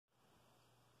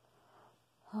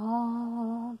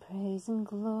Praise and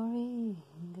glory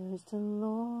goes to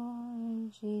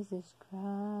Lord Jesus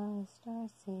Christ, our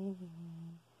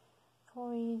Savior,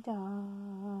 for He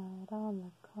died on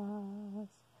the cross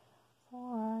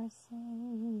for our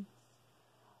sins.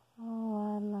 Oh,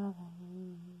 I love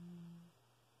Him.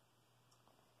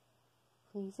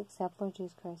 Please accept Lord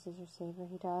Jesus Christ as your Savior.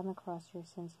 He died on the cross for your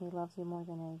sins, and He loves you more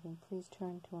than anything. Please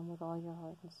turn to Him with all your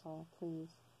heart and soul,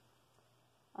 please.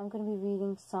 I'm going to be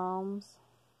reading Psalm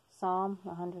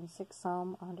 106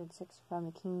 from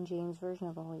the King James Version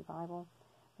of the Holy Bible.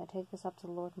 I take this up to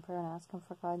the Lord in prayer and ask Him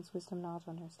for guidance, wisdom, knowledge,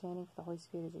 and understanding, for the Holy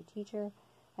Spirit is your teacher.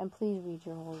 And please read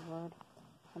your holy word.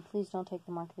 And please don't take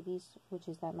the mark of the beast, which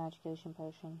is that magic ocean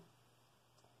potion.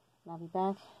 And I'll be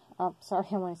back. Oh, sorry,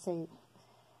 I want to say,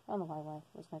 I don't know why I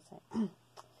was going to say.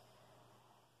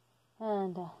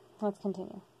 And let's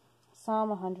continue. Psalm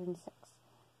 106.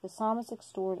 The psalmist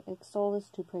extols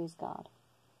to praise God.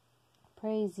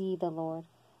 Praise ye the Lord.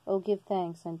 O give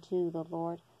thanks unto the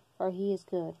Lord, for He is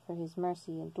good, for His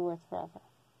mercy endureth forever.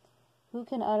 Who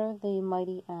can utter the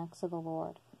mighty acts of the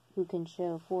Lord? Who can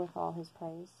show forth all His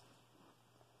praise?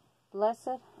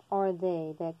 Blessed are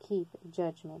they that keep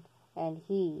judgment, and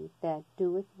he that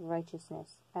doeth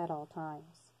righteousness at all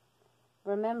times.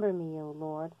 Remember me, O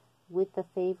Lord, with the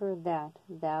favor that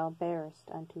thou bearest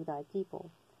unto thy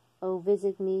people. O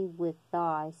visit me with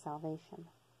thy salvation,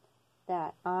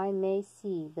 that I may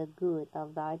see the good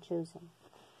of thy chosen,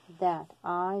 that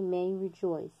I may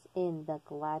rejoice in the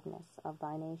gladness of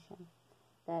thy nation,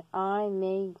 that I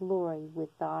may glory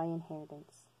with thy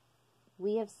inheritance.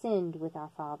 We have sinned with our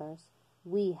fathers,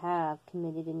 we have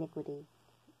committed iniquity,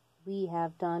 we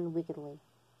have done wickedly.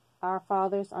 Our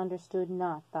fathers understood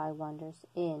not thy wonders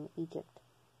in Egypt.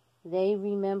 They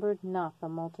remembered not the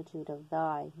multitude of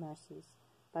thy mercies,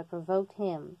 but provoked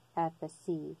him at the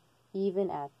sea,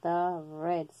 even at the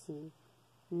Red Sea.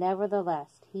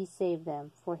 Nevertheless, he saved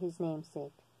them for his name's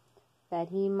sake, that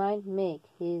he might make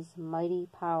his mighty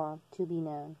power to be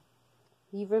known.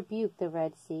 He rebuked the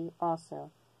Red Sea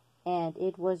also, and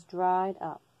it was dried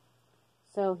up.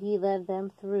 So he led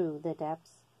them through the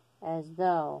depths, as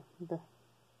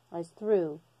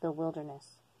through the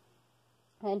wilderness.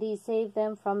 And he saved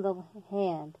them from the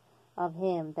hand of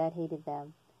him that hated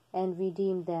them, and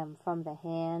redeemed them from the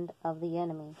hand of the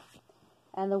enemy.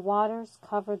 And the waters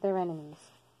covered their enemies.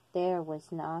 There was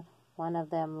not one of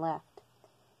them left.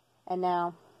 And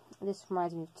now, this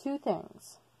reminds me of two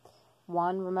things.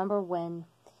 One, remember when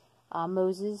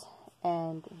Moses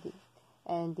and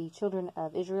the children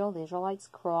of Israel, the Israelites,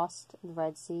 crossed the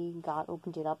Red Sea. God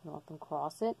opened it up and let them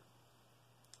cross it.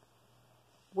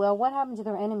 Well, what happened to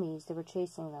their enemies that were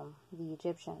chasing them, the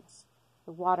Egyptians?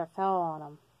 The water fell on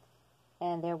them,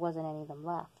 and there wasn't any of them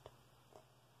left.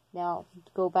 Now,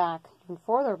 go back, even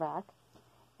further back,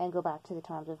 and go back to the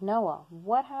times of Noah.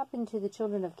 What happened to the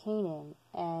children of Canaan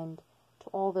and to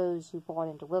all those who brought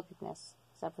into wickedness,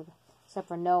 except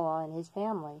for Noah and his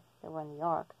family that were in the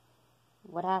ark?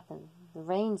 What happened? The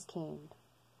rains came.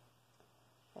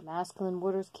 The masculine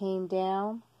waters came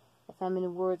down, the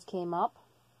feminine waters came up,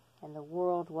 and the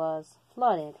world was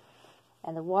flooded,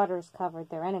 and the waters covered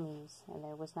their enemies, and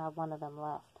there was not one of them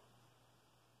left.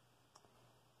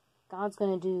 God's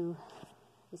going to do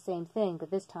the same thing,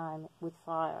 but this time with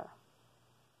fire.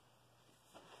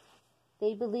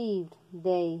 They believed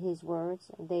his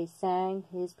words, they sang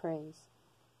his praise.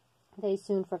 They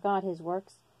soon forgot his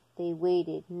works, they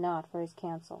waited not for his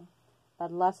counsel,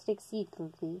 but lusted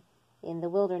exceedingly in the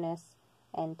wilderness,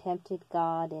 and tempted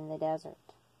God in the desert.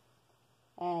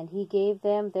 And he gave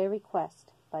them their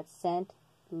request, but sent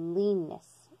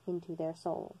leanness into their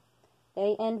soul.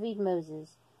 They envied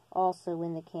Moses also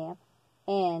in the camp,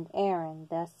 and Aaron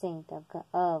the saint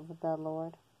of the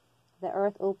Lord. The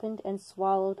earth opened and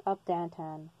swallowed up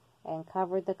Dathan, and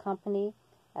covered the company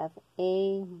of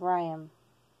Abiram.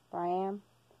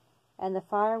 And the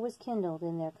fire was kindled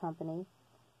in their company.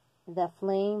 The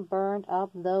flame burned up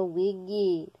the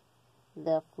wicked.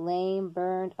 The flame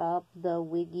burned up the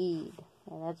wicked.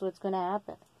 And that's what's going to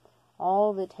happen.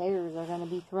 All the tares are going to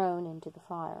be thrown into the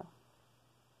fire.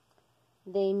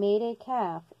 They made a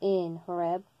calf in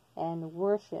Horeb and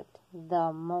worshipped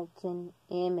the molten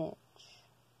image.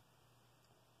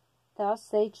 Thus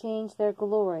they changed their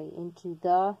glory into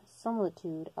the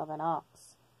similitude of an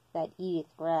ox that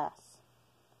eateth grass.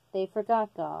 They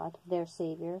forgot God, their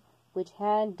Savior, which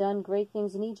had done great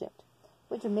things in Egypt,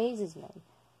 which amazes me.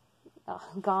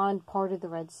 God parted the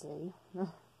Red Sea.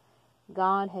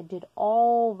 God had did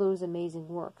all those amazing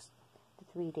works. The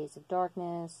 3 days of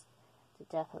darkness, the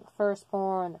death of the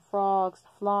firstborn, the frogs, the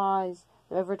flies,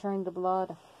 the river turning to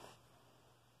blood.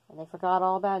 And they forgot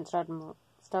all about it and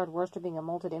started worshipping a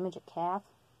molten image, a calf.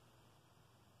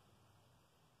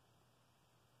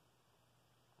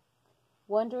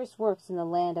 wondrous works in the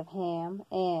land of Ham,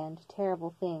 and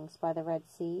terrible things by the Red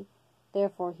Sea.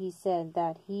 Therefore he said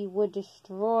that he would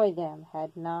destroy them,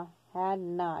 had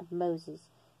not Moses,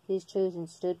 his chosen,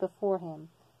 stood before him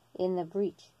in the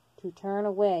breach to turn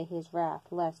away his wrath,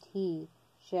 lest he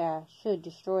should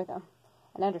destroy them.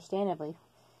 And understandably,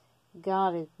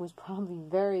 God was probably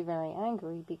very, very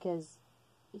angry, because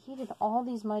he did all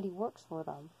these mighty works for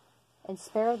them and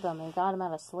spared them and got them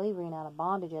out of slavery and out of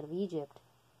bondage out of Egypt.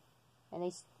 And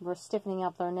they were stiffening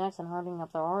up their necks and hardening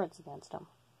up their hearts against him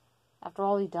after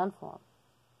all he'd done for them.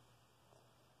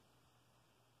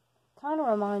 Kind of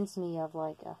reminds me of,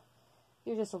 like,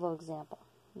 here's just a little example.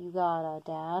 You got a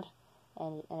dad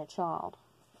and a child.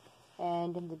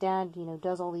 And the dad,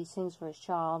 does all these things for his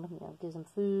child. Gives him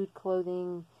food,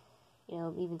 clothing,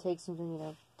 even takes him,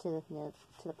 to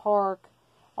the park,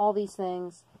 all these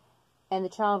things. And the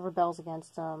child rebels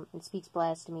against him and speaks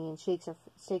blasphemy and shakes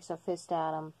her fist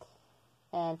at him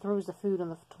and throws the food on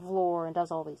the floor and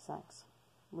does all these things.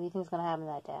 What do you think is going to happen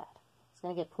to that dad? He's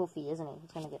going to get poofy, isn't he?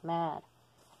 He's going to get mad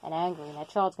and angry, and that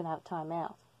child's going to have a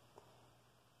timeout.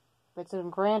 But it's on a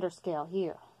grander scale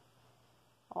here.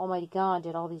 Almighty God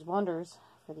did all these wonders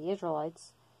for the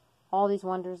Israelites. All these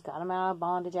wonders got them out of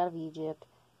bondage, out of Egypt,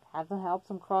 helped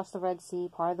them cross the Red Sea,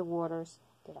 part of the waters,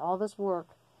 did all this work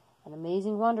and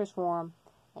amazing wonders for them,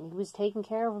 and he was taking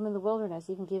care of them in the wilderness,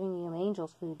 even giving them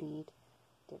angels food to eat.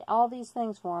 Did all these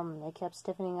things for them, and they kept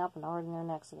stiffening up and hardening their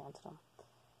necks against him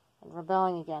and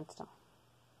rebelling against him.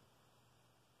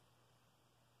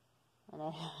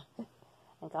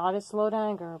 And God is slow to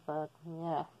anger, but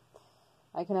yeah,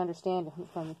 I can understand it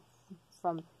from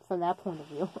that point of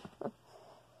view.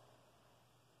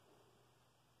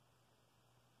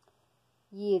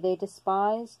 Yea, they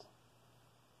despised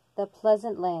the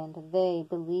pleasant land, they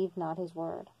believed not his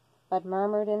word, but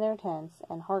murmured in their tents,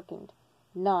 and hearkened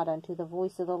not unto the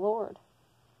voice of the Lord.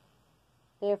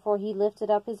 Therefore he lifted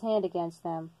up his hand against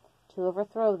them, to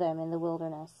overthrow them in the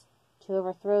wilderness, to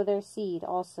overthrow their seed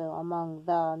also among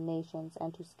the nations,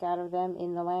 and to scatter them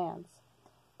in the lands.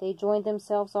 They joined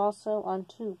themselves also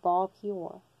unto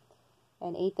Baal-peor,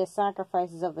 and ate the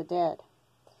sacrifices of the dead.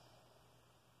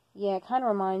 Yeah, it kind of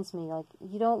reminds me, like,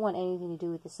 you don't want anything to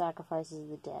do with the sacrifices of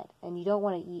the dead, and you don't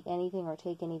want to eat anything or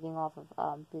take anything off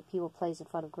of the people place in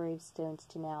front of gravestones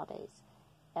to nowadays.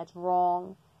 That's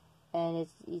wrong, and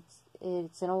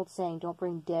it's an old saying, don't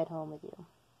bring dead home with you.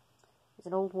 It's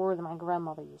an old word that my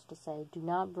grandmother used to say, do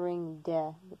not bring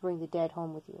the dead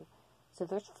home with you. So if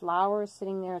there's flowers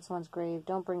sitting there at someone's grave,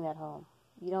 don't bring that home.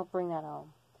 You don't bring that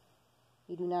home.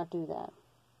 You do not do that.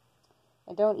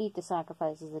 And don't eat the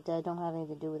sacrifices. The dead don't have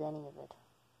anything to do with any of it.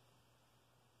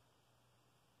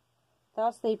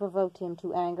 Thus they provoked him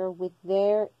to anger with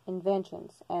their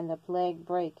inventions, and the plague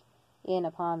brake in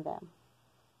upon them.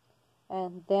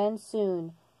 And then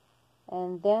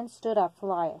stood up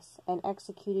Philias, and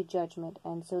executed judgment,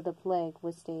 and so the plague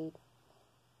was stayed.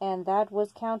 And that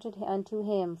was counted unto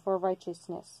him for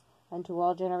righteousness, unto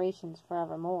all generations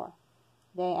forevermore.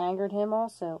 They angered him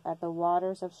also at the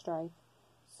waters of strife,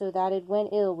 so that it went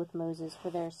ill with Moses for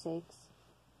their sakes,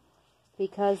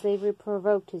 because they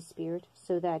provoked his spirit,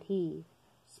 so that he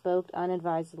spoke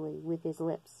unadvisedly with his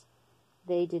lips.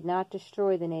 They did not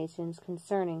destroy the nations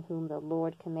concerning whom the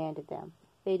Lord commanded them.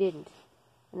 They didn't.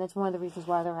 And that's one of the reasons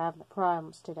why they're having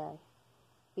problems today.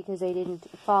 Because they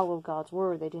didn't follow God's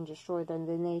word. They didn't destroy the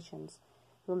nations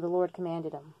whom the Lord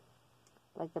commanded them.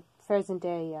 Like the present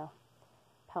day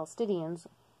Palestinians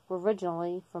were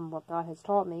originally, from what God has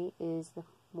taught me,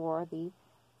 were the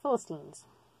Philistines.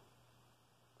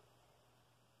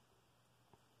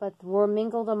 But were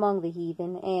mingled among the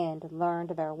heathen, and learned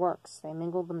their works. They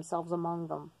mingled themselves among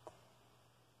them,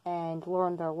 and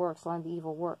learned their works, learned the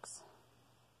evil works.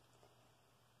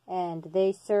 And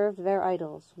they served their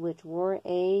idols, which were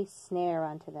a snare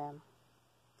unto them.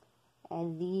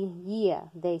 And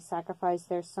they sacrificed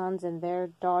their sons and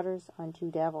their daughters unto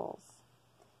devils.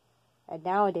 And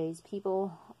nowadays,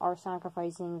 people are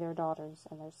sacrificing their daughters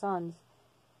and their sons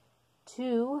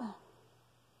to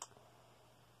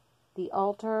the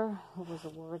altar. What was the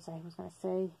words I was going to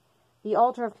say? The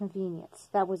altar of convenience.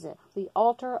 That was it. The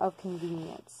altar of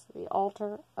convenience. The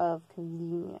altar of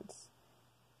convenience.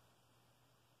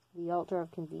 The altar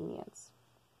of convenience.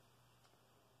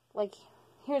 Like,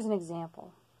 here's an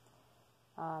example.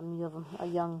 You have a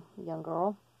young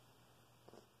girl.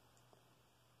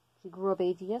 She grew up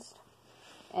atheist,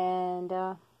 and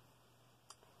has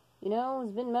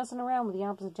been messing around with the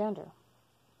opposite gender,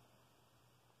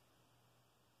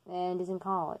 and is in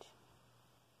college.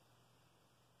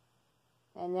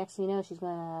 And next thing you know, she's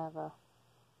going to have a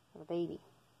baby.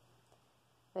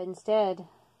 But instead,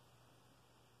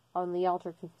 on the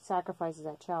altar, sacrifices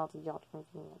that child to the altar of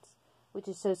convenience, which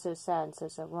is so sad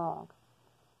and so wrong.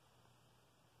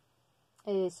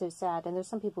 It is so sad, and there's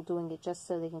some people doing it just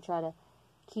so they can try to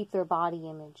keep their body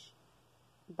image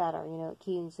better,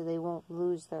 so they won't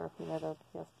lose their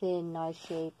thin, nice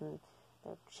shape, and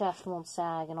their chest won't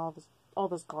sag, and all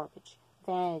this garbage.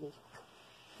 Vanity.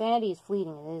 Vanity is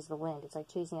fleeting, and it is the wind. It's like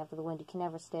chasing after the wind. You can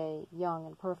never stay young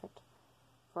and perfect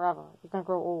forever. You're going to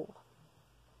grow old.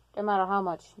 No matter how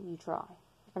much you try,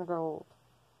 you're going to grow old.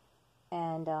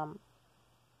 And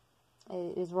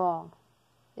it is wrong.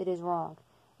 It is wrong.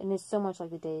 And it's so much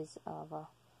like the days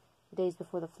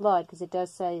before the flood, because it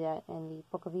does say that in the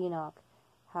Book of Enoch,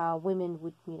 how women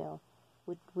would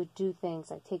do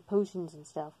things like take potions and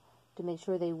stuff to make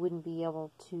sure they wouldn't be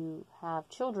able to have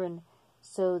children,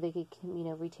 so they could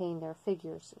retain their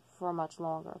figures for a much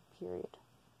longer period.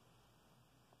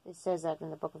 It says that in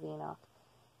the Book of Enoch.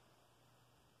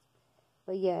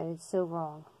 But yeah, it's so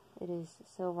wrong. It is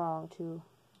so wrong to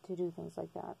do things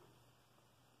like that.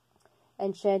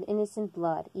 And shed innocent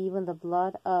blood, even the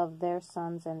blood of their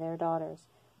sons and their daughters,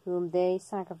 whom they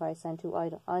sacrificed unto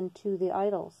the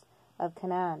idols of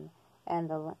Canaan, and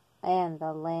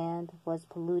the land was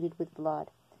polluted with blood.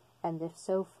 And if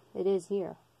so, it is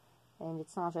here. And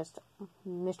it's not just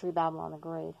Mystery Babylon the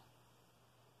Great.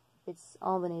 It's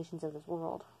all the nations of this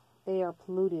world. They are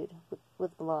polluted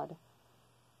with blood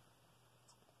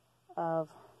of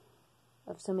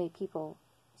so many people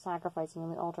sacrificing on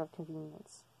the altar of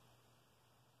convenience,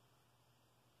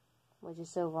 which is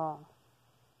so wrong.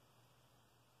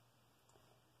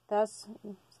 Thus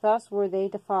were they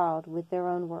defiled with their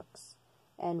own works,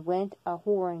 and went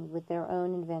a-whoring with their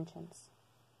own inventions.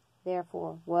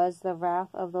 Therefore was the wrath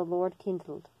of the Lord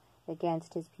kindled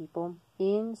against his people,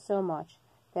 insomuch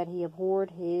that he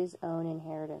abhorred his own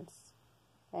inheritance.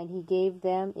 And he gave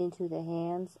them into the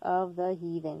hands of the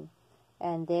heathen,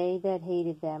 and they that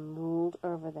hated them ruled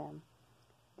over them.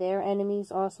 Their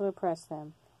enemies also oppressed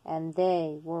them, and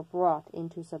they were brought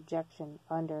into subjection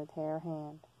under their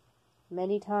hand.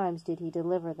 Many times did he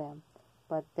deliver them,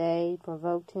 but they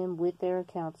provoked him with their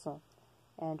counsel,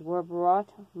 and were brought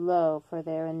low for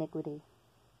their iniquity.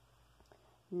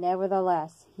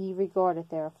 Nevertheless he regarded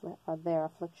their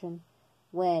affliction,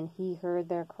 when he heard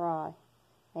their cry,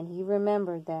 and he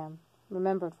remembered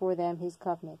for them his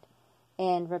covenant,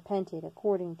 and repented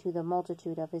according to the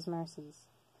multitude of his mercies.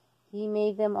 He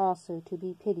made them also to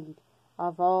be pitied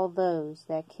of all those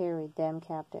that carried them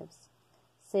captives.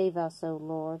 Save us, O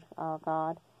Lord our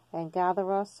God, and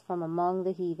gather us from among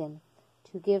the heathen,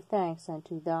 to give thanks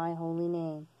unto thy holy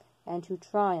name, and to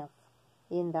triumph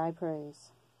in thy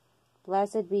praise.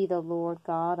 Blessed be the Lord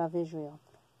God of Israel,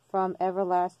 from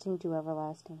everlasting to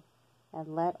everlasting.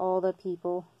 And let all the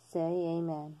people say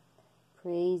amen.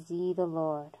 Praise ye the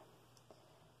Lord.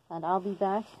 And I'll be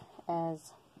back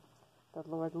as the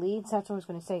Lord leads. That's what I was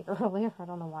going to say earlier. I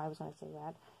don't know why I was going to say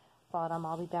that. But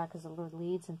I'll be back as the Lord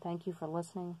leads, and thank you for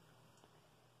listening.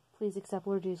 Please accept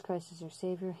Lord Jesus Christ as your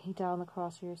Savior. He died on the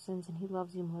cross for your sins, and he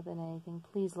loves you more than anything.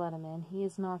 Please let him in. He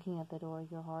is knocking at the door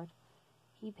of your heart.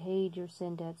 He paid your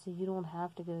sin debt, so you don't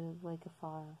have to go to the lake of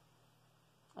fire.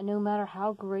 And no matter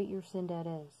how great your sin debt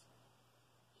is,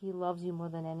 he loves you more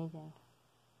than anything.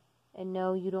 And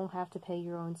no, you don't have to pay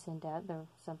your own sin debt. There are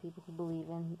some people who believe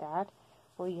in that,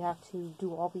 where you have to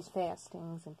do all these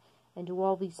fastings and do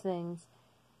all these things.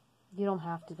 You don't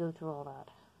have to go through all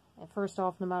that. And first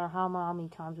off, no matter how many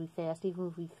times we fast, even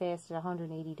if we fasted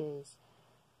 180 days,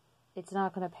 it's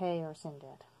not going to pay our sin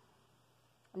debt.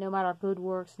 No matter good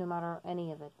works, no matter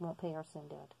any of it, won't pay our sin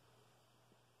debt.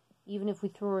 Even if we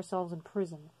throw ourselves in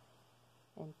prison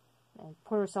and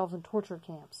put ourselves in torture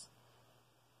camps,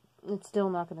 it's still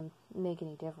not going to make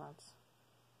any difference.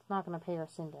 It's not going to pay our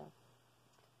sin debt.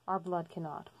 Our blood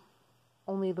cannot.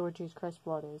 Only Lord Jesus Christ's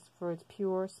blood is, for it's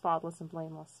pure, spotless, and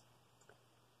blameless.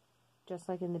 Just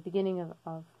like in the beginning in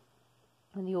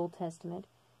the Old Testament,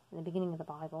 in the beginning of the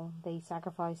Bible, they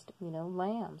sacrificed,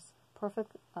 lambs.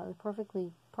 Perfect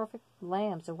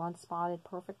lambs. They're unspotted,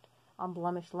 perfect,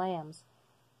 unblemished lambs.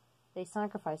 They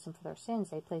sacrificed them for their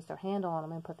sins. They placed their hand on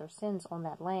them and put their sins on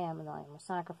that lamb, and the lamb was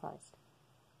sacrificed.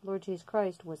 Lord Jesus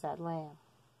Christ was that lamb.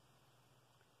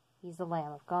 He's the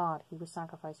Lamb of God. He was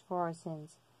sacrificed for our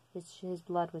sins. His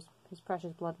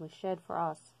precious blood was shed for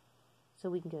us, so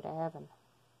we can go to heaven.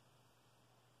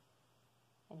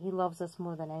 And he loves us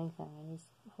more than anything, and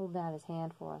he's holding out his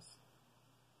hand for us.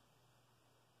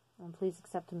 And please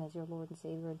accept him as your Lord and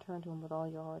Savior, and turn to him with all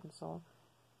your heart and soul.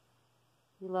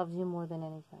 He loves you more than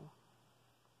anything,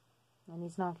 and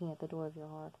he's knocking at the door of your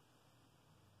heart.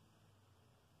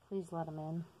 Please let him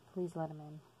in. Please let him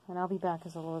in. And I'll be back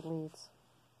as the Lord leads.